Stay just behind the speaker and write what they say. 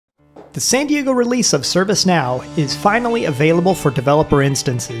The San Diego release of ServiceNow is finally available for developer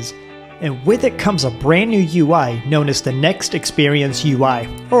instances, and with it comes a brand new UI known as the Next Experience UI,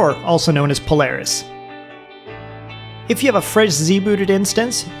 or also known as Polaris. If you have a fresh Z-booted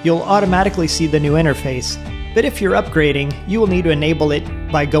instance, you'll automatically see the new interface, but if you're upgrading, you will need to enable it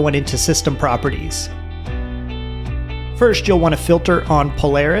by going into System Properties. First, you'll want to filter on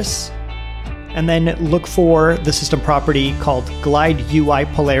Polaris, and then look for the system property called Glide UI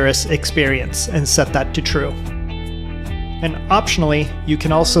Polaris Experience and set that to true. And optionally, you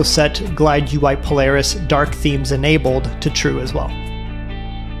can also set Glide UI Polaris Dark Themes Enabled to true as well.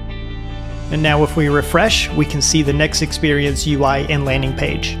 And now if we refresh, we can see the Next Experience UI and landing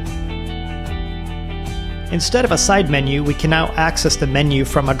page. Instead of a side menu, we can now access the menu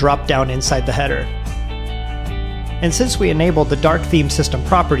from a drop-down inside the header. And since we enabled the Dark Theme System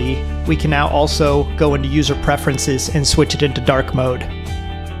property, we can now also go into User Preferences and switch it into Dark Mode.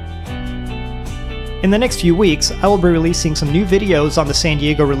 In the next few weeks, I will be releasing some new videos on the San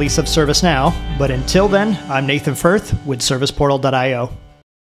Diego release of ServiceNow, but until then, I'm Nathan Firth with ServicePortal.io.